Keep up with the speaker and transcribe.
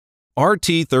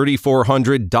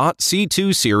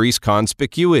RT3400.C2 series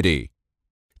conspicuity.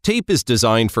 Tape is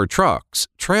designed for trucks,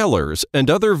 trailers, and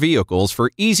other vehicles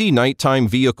for easy nighttime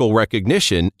vehicle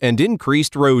recognition and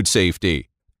increased road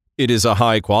safety. It is a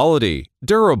high-quality,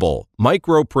 durable,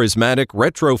 microprismatic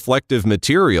retroflective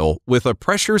material with a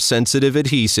pressure-sensitive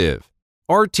adhesive.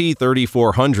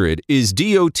 RT3400 is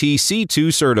DOT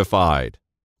C2 certified.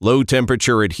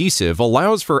 Low-temperature adhesive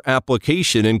allows for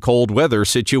application in cold weather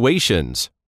situations.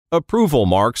 Approval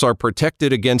marks are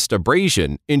protected against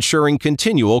abrasion, ensuring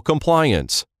continual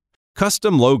compliance.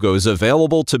 Custom logos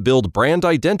available to build brand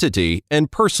identity and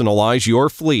personalize your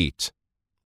fleet.